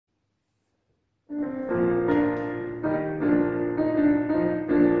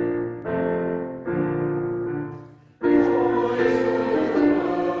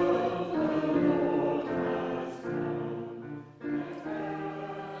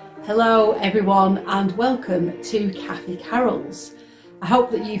Hello everyone and welcome to Café Carols. I hope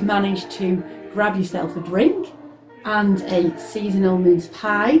that you've managed to grab yourself a drink and a seasonal mince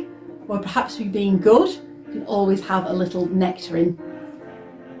pie, or perhaps you're being good, you can always have a little nectarine.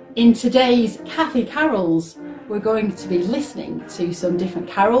 In today's Café Carols, we're going to be listening to some different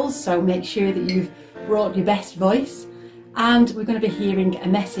carols, so make sure that you've brought your best voice, and we're going to be hearing a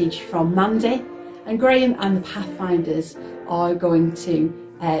message from Mandy, and Graham and the Pathfinders are going to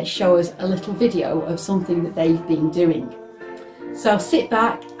show us a little video of something that they've been doing. So sit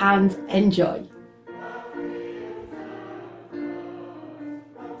back and enjoy.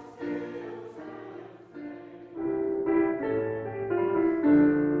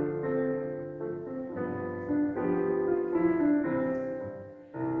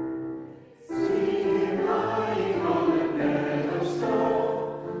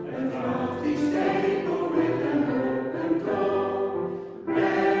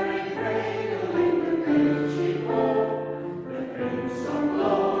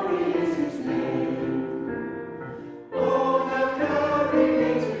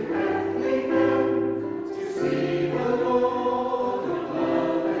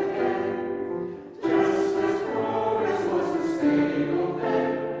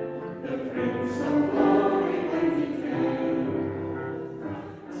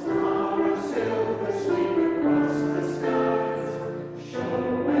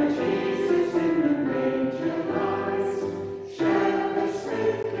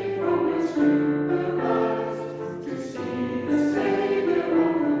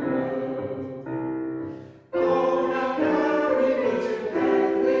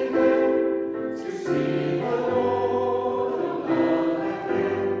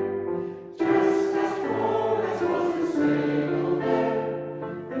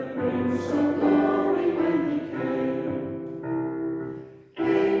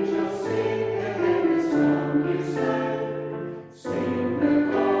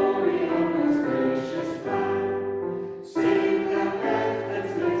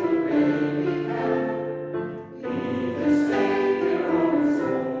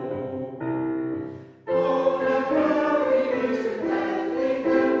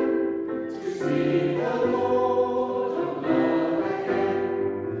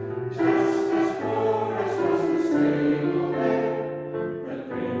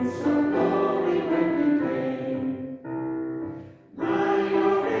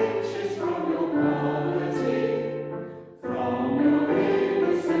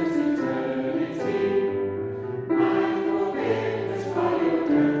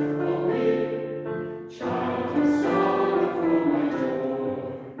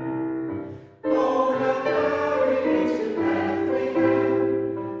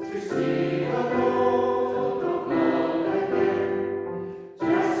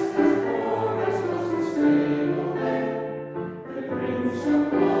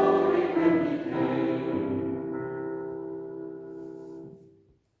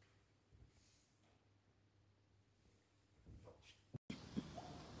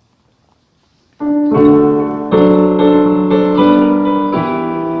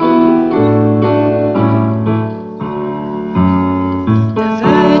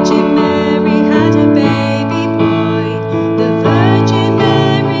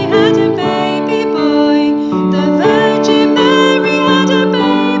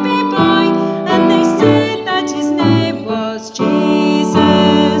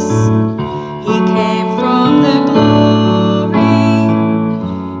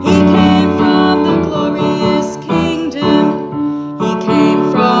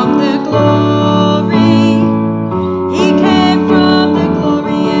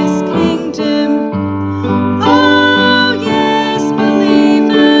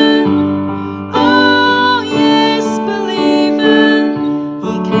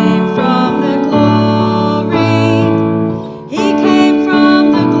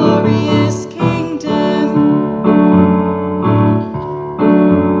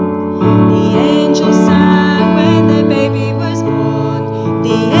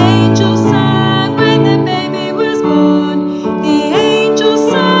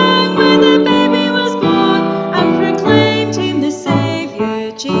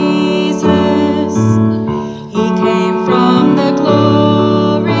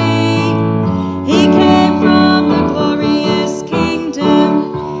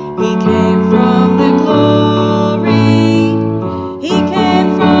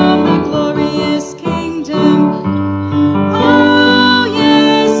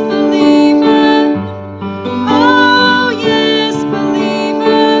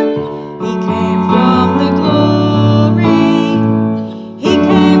 He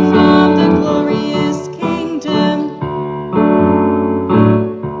came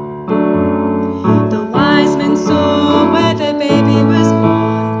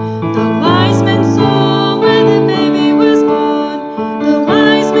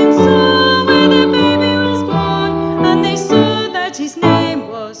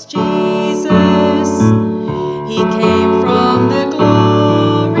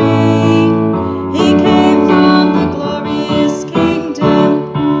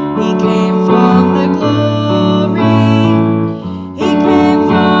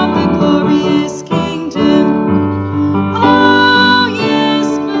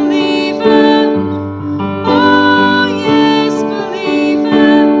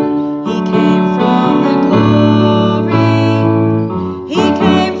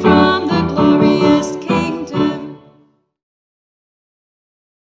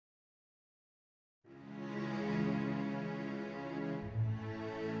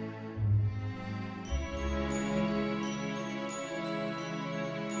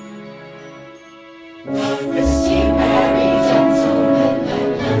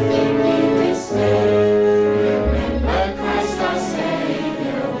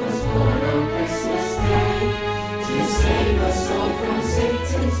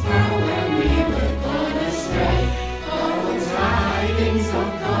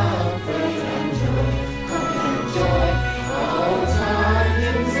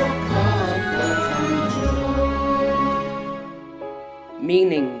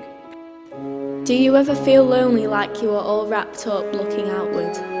Do you ever feel lonely, like you are all wrapped up looking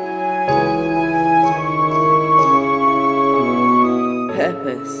outward?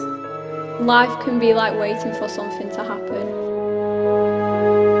 Purpose. Life can be like waiting for something to happen.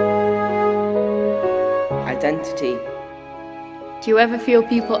 Identity. Do you ever feel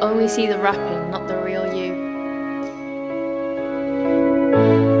people only see the wrapping, not the real you?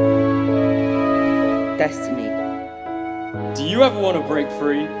 Destiny. Do you ever want to break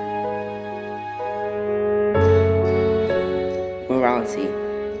free? Morality.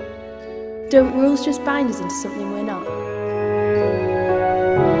 Don't rules just bind us into something we're not?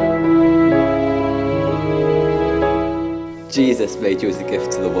 Jesus made you as a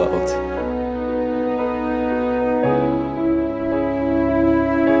gift to the world.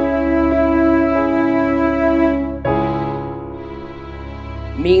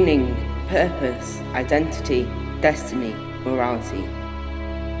 Meaning, purpose, identity, destiny, morality.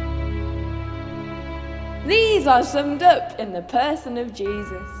 These are summed up in the person of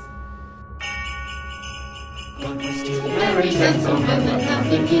Jesus. Merry gentlemen, let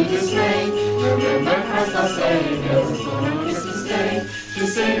nothing keep dismay. Remember Christ our Saviour was born on Christmas Day. To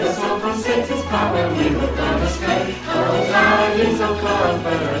save us all from Satan's power, we were gone astray. All tidings of comfort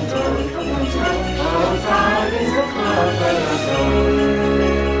and joy from the throne. All tidings of comfort and joy.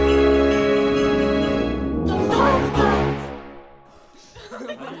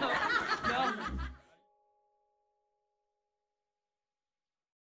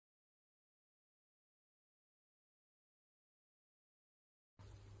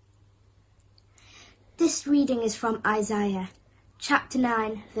 This reading is from Isaiah, chapter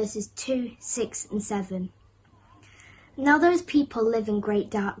 9, verses 2, 6 and 7. Now those people live in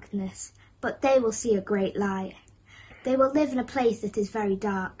great darkness, but they will see a great light. They will live in a place that is very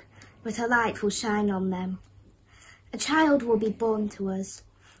dark, but a light will shine on them. A child will be born to us.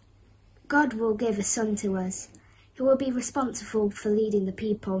 God will give a son to us, who will be responsible for leading the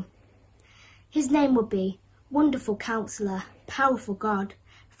people. His name will be Wonderful Counselor, Powerful God,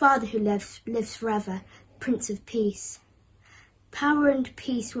 Father who lives forever, Prince of Peace. Power and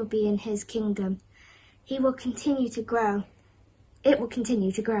peace will be in his kingdom. He will continue to grow. It will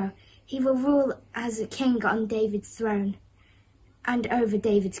continue to grow. He will rule as a king on David's throne and over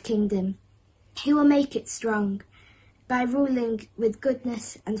David's kingdom. He will make it strong by ruling with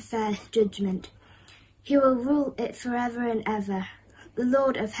goodness and fair judgment. He will rule it forever and ever. The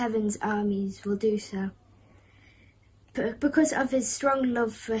Lord of heaven's armies will do so. Because of his strong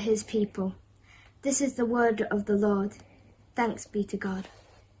love for his people. This is the word of the Lord. Thanks be to God.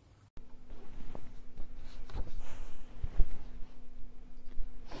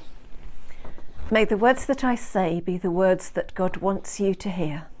 May the words that I say be the words that God wants you to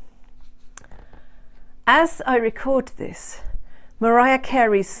hear. As I record this, Mariah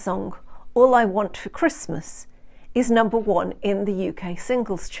Carey's song, All I Want for Christmas, is #1 in the UK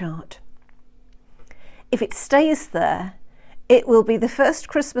singles chart. If it stays there, it will be the first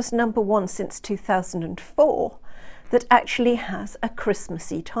Christmas #1 since 2004 that actually has a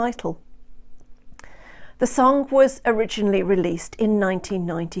Christmassy title. The song was originally released in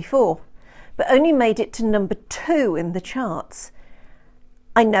 1994, but only made it to #2 in the charts.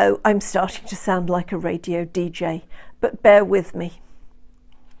 I know I'm starting to sound like a radio DJ, but bear with me.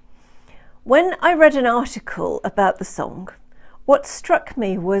 When I read an article about the song, what struck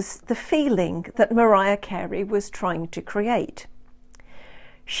me was the feeling that Mariah Carey was trying to create.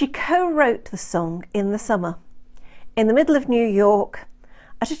 She co-wrote the song in the summer, in the middle of New York,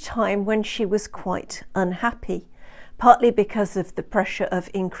 at a time when she was quite unhappy, partly because of the pressure of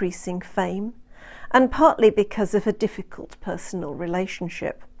increasing fame, and partly because of a difficult personal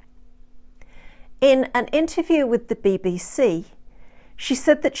relationship. In an interview with the BBC, she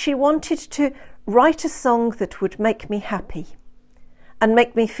said that she wanted to write a song that would make me happy and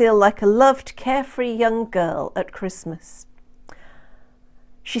make me feel like a loved, carefree young girl at Christmas.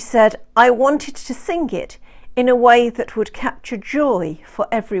 She said, I wanted to sing it in a way that would capture joy for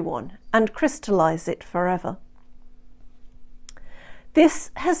everyone and crystallise it forever. This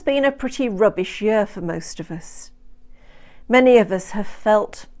has been a pretty rubbish year for most of us. Many of us have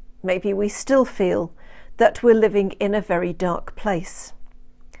felt, maybe we still feel, that we're living in a very dark place.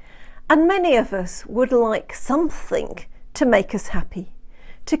 And many of us would like something to make us happy,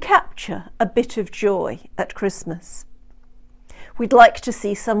 to capture a bit of joy at Christmas. We'd like to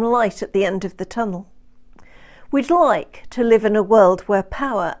see some light at the end of the tunnel. We'd like to live in a world where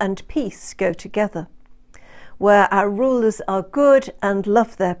power and peace go together, where our rulers are good and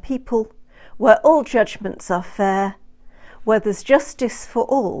love their people, where all judgments are fair, where there's justice for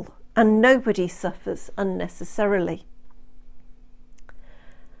all and nobody suffers unnecessarily.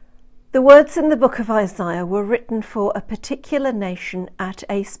 The words in the book of Isaiah were written for a particular nation at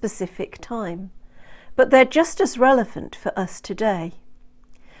a specific time, but they're just as relevant for us today.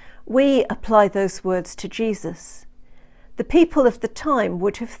 We apply those words to Jesus. The people of the time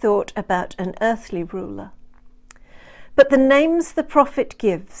would have thought about an earthly ruler. But the names the prophet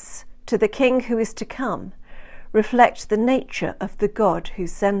gives to the king who is to come reflect the nature of the God who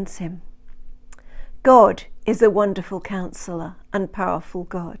sends him. God is a wonderful counselor and powerful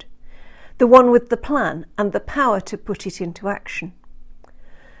God, the one with the plan and the power to put it into action.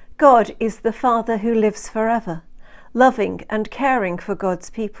 God is the Father who lives forever, loving and caring for God's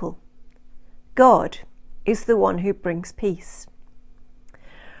people. God is the one who brings peace.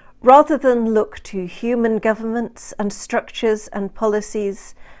 Rather than look to human governments and structures and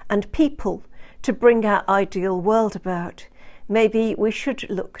policies and people to bring our ideal world about, maybe we should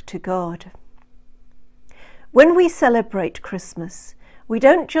look to God. When we celebrate Christmas, we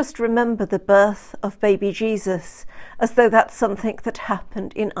don't just remember the birth of baby Jesus as though that's something that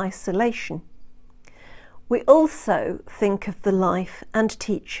happened in isolation. We also think of the life and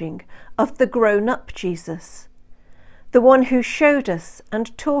teaching of the grown-up Jesus, the one who showed us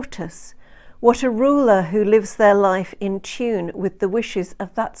and taught us what a ruler who lives their life in tune with the wishes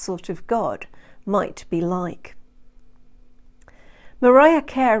of that sort of God might be like. Mariah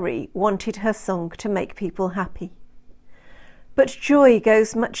Carey wanted her song to make people happy. But joy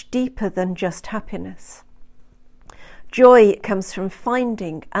goes much deeper than just happiness. Joy comes from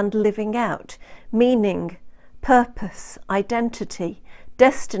finding and living out meaning, purpose, identity,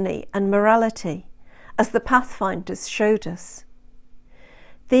 destiny and morality, as the Pathfinders showed us.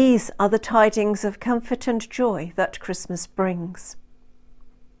 These are the tidings of comfort and joy that Christmas brings.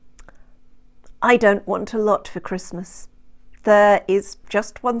 I don't want a lot for Christmas. There is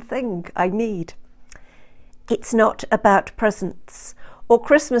just one thing I need. It's not about presents or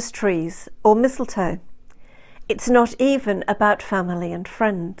Christmas trees or mistletoe. It's not even about family and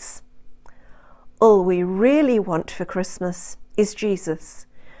friends. All we really want for Christmas is Jesus,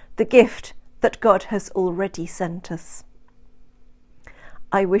 the gift that God has already sent us.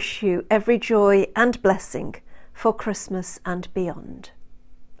 I wish you every joy and blessing for Christmas and beyond.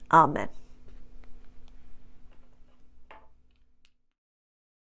 Amen.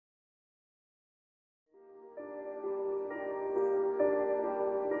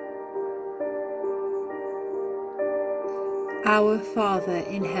 Our Father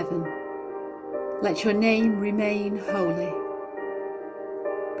in heaven, let your name remain holy.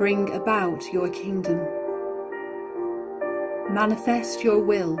 Bring about your kingdom. Manifest your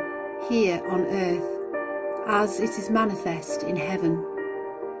will here on earth as it is manifest in heaven.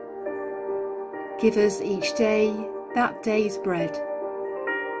 Give us each day that day's bread,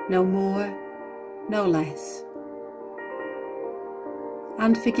 no more, no less.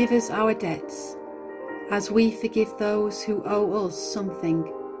 And forgive us our debts, as we forgive those who owe us something.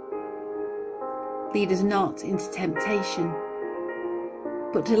 Lead us not into temptation,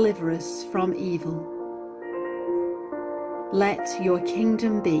 but deliver us from evil. Let your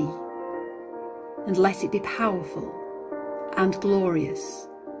kingdom be, and let it be powerful and glorious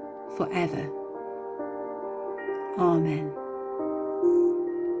forever. Amen.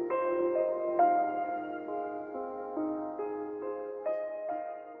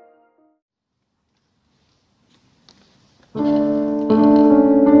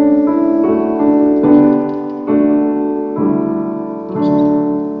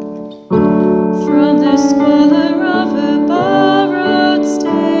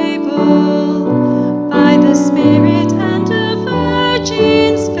 Spirit and a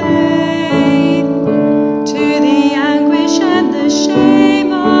virgin's faith, to the anguish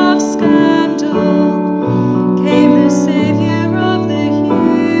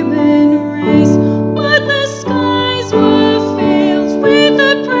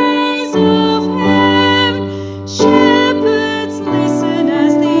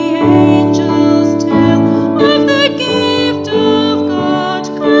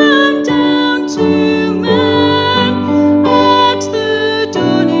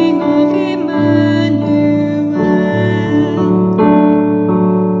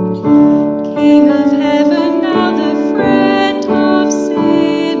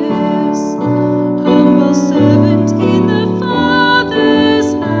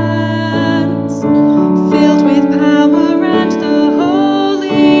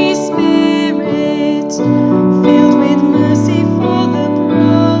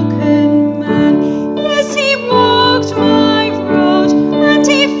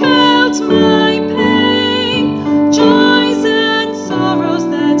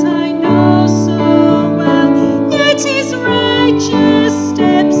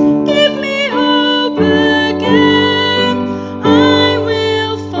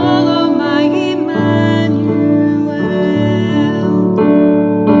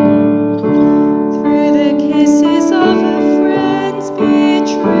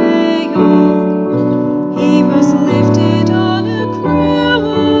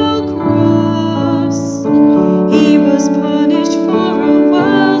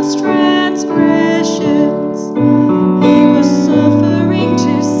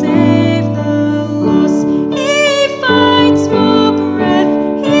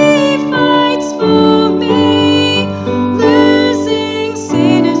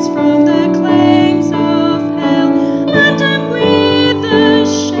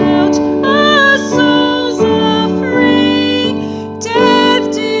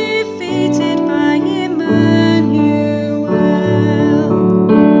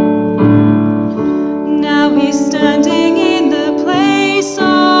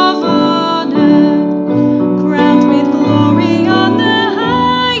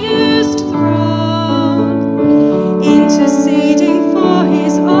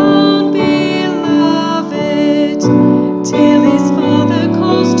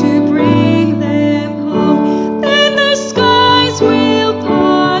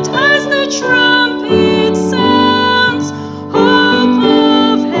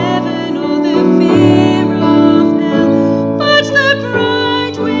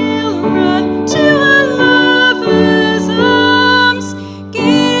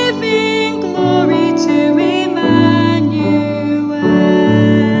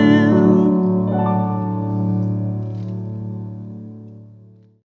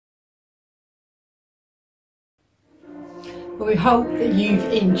We hope that you've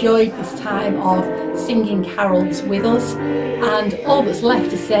enjoyed this time of singing carols with us, and all that's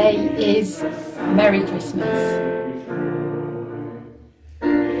left to say is Merry Christmas.